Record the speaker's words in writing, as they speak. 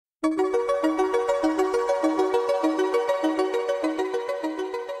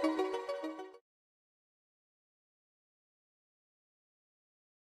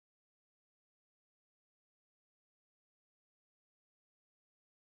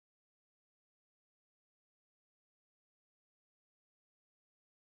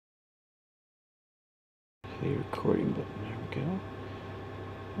Play recording button. There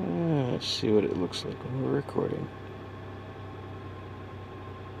we go. Let's see what it looks like when we're recording.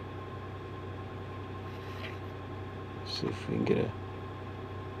 See if we can get a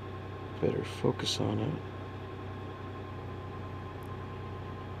better focus on it.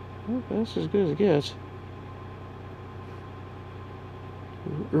 Oh, that's as good as it gets.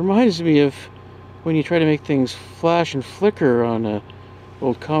 It reminds me of when you try to make things flash and flicker on a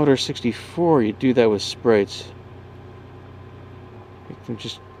old Commodore 64. You do that with sprites. Make them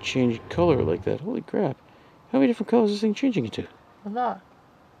just change color like that. Holy crap. How many different colors is this thing changing into? A lot.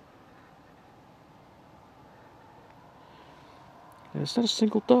 And it's not a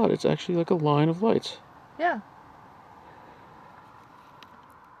single dot, it's actually like a line of lights. Yeah.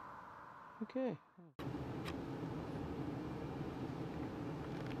 Okay.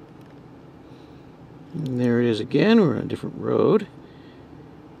 And there it is again. We're on a different road.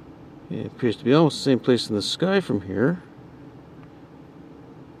 It appears to be almost the same place in the sky from here.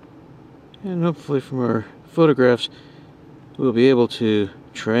 And hopefully from our photographs we'll be able to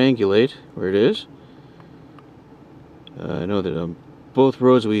triangulate where it is. I know that on both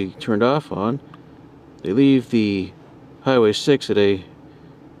roads we turned off on, they leave the Highway 6 at a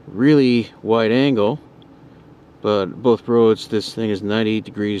really wide angle, but both roads this thing is 98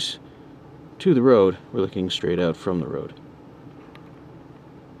 degrees to the road. We're looking straight out from the road.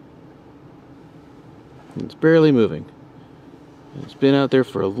 It's barely moving. It's been out there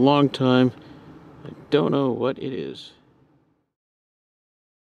for a long time. I don't know what it is.